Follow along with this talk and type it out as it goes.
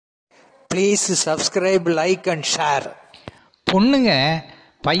Please subscribe, like and share. பொண்ணுங்க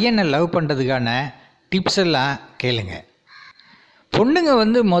பையனை love பண்ணுறதுக்கான டிப்ஸ் எல்லாம் கேளுங்க.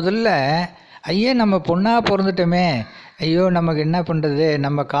 பொண்ணுங்க முதல்ல ஐயோ நம்ம பொண்ணாக பிறந்துட்டோமே, ஐயோ நமக்கு என்ன பண்ணுறது,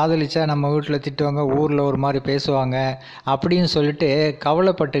 நம்ம காதலிச்சா நம்ம வீட்டில் திட்டுவாங்க, ஊரில் ஒரு மாதிரி பேசுவாங்க அப்படின்னு சொல்லிட்டு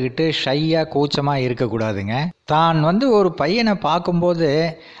கவலைப்பட்டுக்கிட்டு ஷையாக கூச்சமாக இருக்கக்கூடாதுங்க. தான் ஒரு பையனை பார்க்கும்போது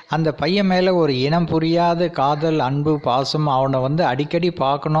அந்த பையன் மேலே ஒரு இனம் புரியாத காதல், அன்பு, பாசம், அவனை அடிக்கடி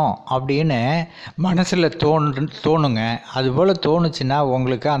பார்க்கணும் அப்படின்னு மனசில் தோணுங்க. அதுபோல் தோணுச்சுன்னா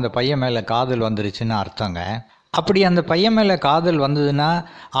உங்களுக்கு அந்த பையன் மேலே காதல் வந்துருச்சுன்னு அர்த்தங்க. அப்படி அந்த பையன் மேலே காதல் வந்ததுன்னா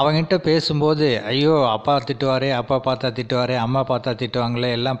அவங்ககிட்ட பேசும்போது ஐயோ அப்பா திட்டுவாரே, அப்பா பார்த்தா திட்டுவாரே, அம்மா பார்த்தா திட்டுவாங்களே,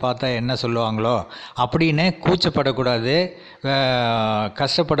 எல்லாம் பார்த்தா என்ன சொல்லுவாங்களோ அப்படின்னு கூச்சப்படக்கூடாது,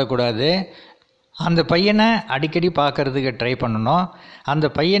 கஷ்டப்படக்கூடாது. அந்த பையனை அடிக்கடி பார்க்குறதுக்கு ட்ரை பண்ணணும். அந்த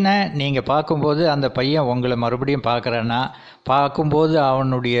பையனை நீங்கள் பார்க்கும்போது அந்த பையன் உங்களை மறுபடியும் பார்க்கும்போது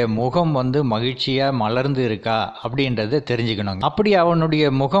அவனுடைய முகம் மகிழ்ச்சியாக மலர்ந்து இருக்கா அப்படின்றத தெரிஞ்சுக்கணுங்க. அப்படி அவனுடைய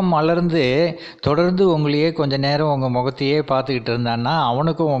முகம் மலர்ந்து தொடர்ந்து உங்களையே கொஞ்சம் நேரம் உங்கள் முகத்தையே பார்த்துக்கிட்டு இருந்தான்னா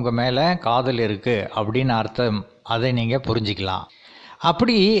அவனுக்கும் உங்கள் மேலே காதல் இருக்குது அப்படின்னு அர்த்தம். அதை நீங்கள் புரிஞ்சிக்கலாம்.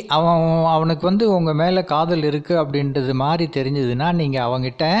 அப்படி அவனுக்கு உங்கள் மேலே காதல் இருக்குது அப்படின்றது மாதிரி தெரிஞ்சதுன்னா நீங்கள்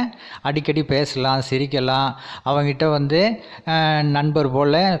அவங்ககிட்ட அடிக்கடி பேசலாம், சிரிக்கலாம். அவங்ககிட்ட நண்பர்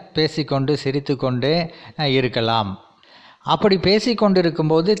போல் பேசிக்கொண்டு சிரித்து கொண்டு இருக்கலாம். அப்படி பேசிக்கொண்டு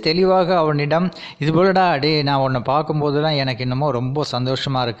இருக்கும்போது தெளிவாக அவனிடம் இது போலடா அடே, நான் உன்னை பார்க்கும்போதெல்லாம் எனக்கு இன்னமும் ரொம்ப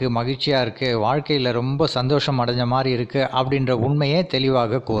சந்தோஷமாக இருக்குது, மகிழ்ச்சியாக இருக்குது, வாழ்க்கையில் ரொம்ப சந்தோஷம் அடைஞ்ச மாதிரி இருக்குது அப்படின்ற உண்மையை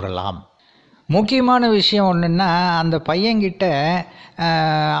தெளிவாக கூறலாம். முக்கியமான விஷயம் ஒன்றுன்னா அந்த பையன்கிட்ட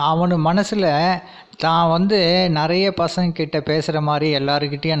அவனு மனசில் தான் நிறைய பசங்கக்கிட்ட பேசுகிற மாதிரி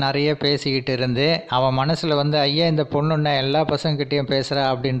எல்லாருக்கிட்டேயும் நிறைய பேசிக்கிட்டு இருந்து அவன் மனசில் ஐயா இந்த பொண்ணுன்னா எல்லா பசங்கக்கிட்டேயும் பேசுகிறா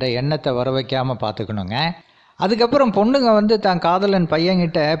அப்படின்ற எண்ணத்தை வர வைக்காமல் பார்த்துக்கணுங்க. அதுக்கப்புறம் பொண்ணுங்க தான் காதலன்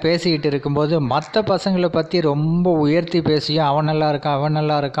பையன்கிட்ட பேசிக்கிட்டு இருக்கும்போது மற்ற பசங்களை பற்றி ரொம்ப உயர்த்தி பேசியும் அவன் நல்லா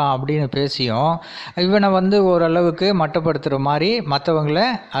இருக்கான் அப்படின்னு பேசியும் இவனை ஓரளவுக்கு மட்டப்படுத்துகிற மாதிரி மற்றவங்களை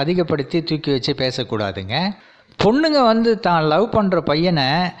அதிகப்படுத்தி தூக்கி வச்சு பேசக்கூடாதுங்க. பொண்ணுங்க தான் லவ் பண்ணுற பையனை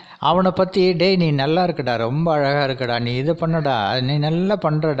அவனை பற்றி டேய் நீ நல்லா இருக்குடா, ரொம்ப அழகாக இருக்குடா, நீ இதை பண்ணடா, நீ நல்லா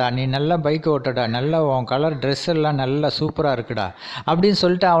பண்ணுறடா, நீ நல்லா பைக் ஓட்டடா, நல்லா உன் கலர் ட்ரெஸ் எல்லாம் நல்லா சூப்பராக இருக்குடா அப்படின்னு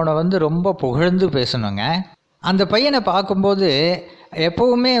சொல்லிட்டு அவனை ரொம்ப புகழ்ந்து பேசணுங்க. அந்த பையனை பார்க்கும்போது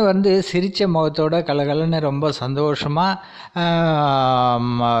எப்போவுமே சிரித்த முகத்தோட கலகலன்னு ரொம்ப சந்தோஷமாக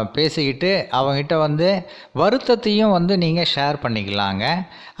பேசிக்கிட்டு அவங்ககிட்ட வருத்தத்தையும் நீங்கள் ஷேர் பண்ணிக்கலாங்க.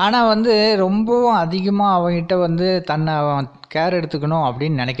 ஆனால் ரொம்பவும் அதிகமாக அவங்ககிட்ட தன்னை கேர் எடுத்துக்கணும்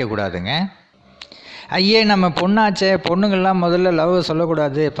அப்படின்னு நினைக்கக்கூடாதுங்க. ஐயே நம்ம பொண்ணாச்சே, பொண்ணுங்கள்லாம் முதல்ல லவ்வை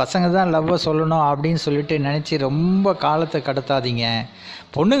சொல்லக்கூடாது, பசங்க தான் லவ்வை சொல்லணும் அப்படின்னு சொல்லிட்டு நினச்சி ரொம்ப காலத்தை கடத்தாதீங்க.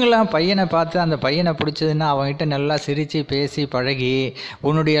 பொண்ணுங்கள்லாம் பையனை பார்த்து அந்த பையனை பிடிச்சதுன்னா அவங்ககிட்ட நல்லா சிரித்து பேசி பழகி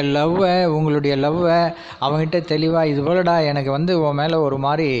உங்களுடைய லவ்வை அவங்ககிட்ட தெளிவாக இது போலடா எனக்கு உன் மேலே ஒரு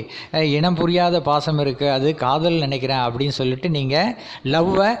மாதிரி இனம் புரியாத பாசம் இருக்குது, அது காதல் நினைக்கிறேன் அப்படின்னு சொல்லிட்டு நீங்கள்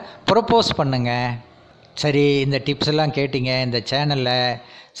லவ்வை ப்ரப்போஸ் பண்ணுங்கள். சரி, இந்த டிப்ஸ் எல்லாம் கேட்டிங்க. இந்த சேனலை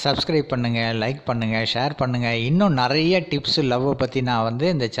சப்ஸ்கிரைப் பண்ணுங்கள், லைக் பண்ணுங்கள், ஷேர் பண்ணுங்கள். இன்னும் நிறைய டிப்ஸ் லவ்வை பற்றி நான்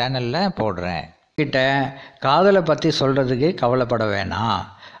இந்த சேனலில் போடுறேன். கிட்ட காதலை பற்றி சொல்கிறதுக்கு கவலைப்பட வேணாம்.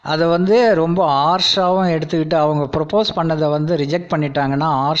 அதை ரொம்ப ஆர்ஷாகவும் எடுத்துக்கிட்டு அவங்க ப்ரப்போஸ் பண்ணதை ரிஜெக்ட் பண்ணிட்டாங்கன்னா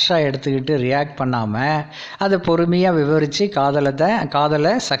ஆர்ஷாக எடுத்துக்கிட்டு ரியாக்ட் பண்ணாமல் அதை பொறுமையாக விவரித்து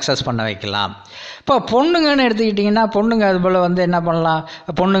காதலை சக்ஸஸ் பண்ண வைக்கலாம். இப்போ பொண்ணுங்கன்னு எடுத்துக்கிட்டிங்கன்னா பொண்ணுங்க அது போல் என்ன பண்ணலாம்,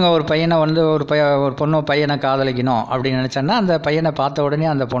 பொண்ணுங்க ஒரு பையனை ஒரு பொண்ணு பையனை காதலிக்கணும் அப்படின்னு நினச்சோன்னா அந்த பையனை பார்த்த உடனே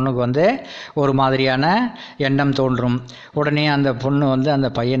அந்த பொண்ணுக்கு ஒரு மாதிரியான எண்ணம் தோன்றும். உடனே அந்த பொண்ணு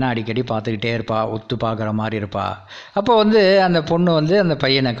அந்த பையனை அடிக்கடி பார்த்துக்கிட்டே இருப்பா, ஒத்து பார்க்குற மாதிரி இருப்பா. அப்போ அந்த பொண்ணு அந்த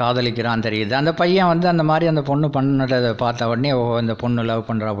பையனை காதலிக்கிறான் தெரியுது. அந்த பையன் அந்த மாதிரி அந்த பொண்ணு பண்ணதை பார்த்த உடனே இந்த பொண்ணு லவ்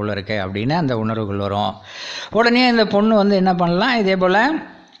பண்ணுறா போல இருக்கே அப்படின்னு அந்த உணர்வுகள் வரும். உடனே இந்த பொண்ணு என்ன பண்ணலாம், இதே போல்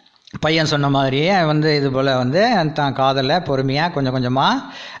பையன் சொன்ன மாதிரியே இது போல் தான் காதலை பொறுமையாக கொஞ்சம் கொஞ்சமாக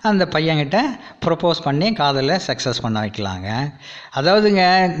அந்த பையன்கிட்ட ப்ரப்போஸ் பண்ணி காதலை சக்ஸஸ் பண்ண வைக்கலாங்க. அதாவதுங்க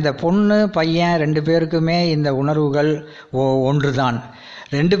இந்த பொண்ணு பையன் ரெண்டு பேருக்குமே இந்த உணர்வுகள் ஒன்று தான்.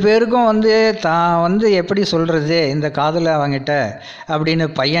 ரெண்டு பேருக்கும் தான் எப்படி சொல்கிறது இந்த காதலை அவங்ககிட்ட அப்படின்னு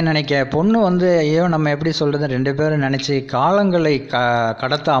பையன் நினைக்க, பொண்ணு ஐயோ நம்ம எப்படி சொல்கிறது ரெண்டு பேரும் நினச்சி காலங்களை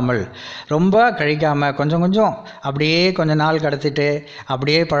கடத்தாமல் ரொம்ப கழிக்காமல் கொஞ்சம் கொஞ்சம் அப்படியே கொஞ்ச நாள் கடத்திட்டு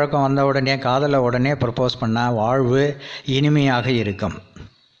அப்படியே பழக்கம் வந்த உடனே காதலை உடனே ப்ரப்போஸ் பண்ணால் வாழ்வு இனிமையாக இருக்கும்.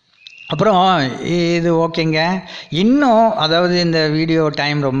 அப்புறம் இது ஓகேங்க. இன்னும் அதாவது இந்த வீடியோ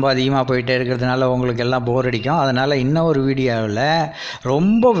டைம் ரொம்ப அதிகமாக போயிட்டே இருக்கிறதுனால உங்களுக்கு எல்லாம் போர் அடிக்கும். அதனால் இன்னும் ஒரு வீடியோவில்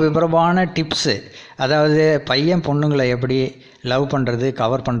ரொம்ப விபரமான டிப்ஸு, அதாவது பையன் பொண்ணுங்களை எப்படி லவ் பண்ணுறது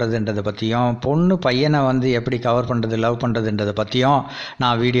கவர் பண்ணுறதுன்றதை பற்றியும், பொண்ணு பையனை வந்து எப்படி கவர் பண்ணுறது லவ் பண்ணுறதுன்றதை பற்றியும்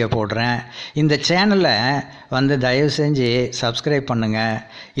நான் வீடியோ போடுறேன். இந்த சேனலை வந்து தயவு செஞ்சு சப்ஸ்கிரைப் பண்ணுங்கள்,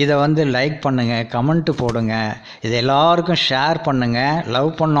 இதை வந்து லைக் பண்ணுங்கள், கமெண்ட்டு போடுங்க, இதை எல்லாருக்கும் ஷேர் பண்ணுங்கள்,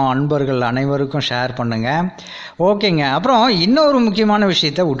 லவ் பண்ணோம் அன்பர்கள் அனைவருக்கும் ஷேர் பண்ணுங்கள். ஓகேங்க. அப்புறம் இன்னொரு முக்கியமான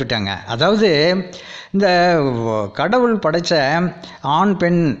விஷயத்தை விட்டுட்டேங்க. அதாவது இந்த கடவுள் படைத்த ஆண்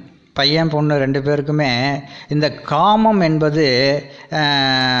பெண் பையன் பொண்ணு 2 பேருக்குமே இந்த காமம் என்பது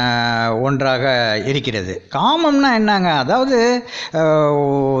ஒன்றாக இருக்கிறது. காமம்னா என்னங்க? அதாவது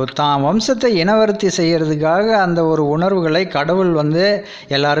தான் வம்சத்தை இனவர்த்தி செய்கிறதுக்காக அந்த ஒரு உணர்வுகளை கடவுள் வந்து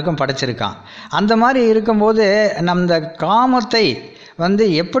எல்லாருக்கும் படைச்சிருக்கான். அந்த மாதிரி இருக்கும்போது அந்த காமத்தை வந்து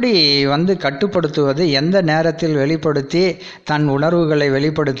எப்படி வந்து கட்டுப்படுத்துவது, எந்த நேரத்தில் வெளிப்படுத்தி தன் உணர்வுகளை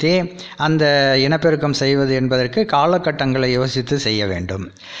வெளிப்படுத்தி அந்த இனப்பெருக்கம் செய்வது என்பதற்கு காலகட்டங்களை யோசித்து செய்ய வேண்டும்.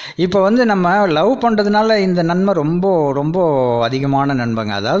 இப்போ வந்து நம்ம லவ் பண்ணுறதுனால இந்த நன்மை ரொம்ப ரொம்ப அதிகமான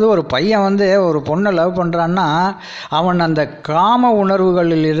நன்மைங்க. அதாவது ஒரு பையன் வந்து ஒரு பொண்ணை லவ் பண்ணுறான்னா அவன் அந்த காம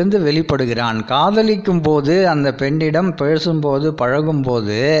உணர்வுகளிலிருந்து வெளிப்படுகிறான். காதலிக்கும் போது அந்த பெண்ணிடம் பேசும்போது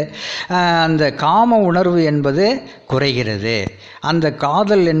பழகும்போது அந்த காம உணர்வு என்பது குறைகிறது, அந்த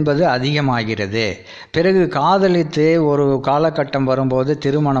காதல் என்பது அதிகமாகிறது. பிறகு காதலித்து ஒரு காலகட்டம் வரும்போது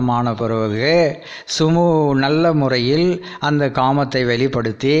திருமணமான பிறகு நல்ல முறையில் அந்த காமத்தை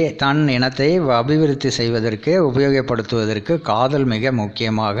வெளிப்படுத்தி தன் இனத்தை அபிவிருத்தி செய்வதற்கு உபயோகப்படுத்துவதற்கு காதல் மிக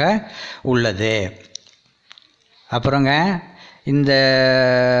முக்கியமாக உள்ளது. அப்புறங்க இந்த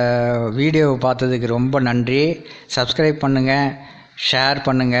வீடியோவை பார்த்ததுக்கு ரொம்ப நன்றி. சப்ஸ்கிரைப் பண்ணுங்கள், ஷேர்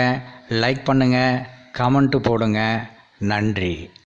பண்ணுங்கள், லைக் பண்ணுங்கள், கமெண்ட்டு போடுங்க. நன்றி.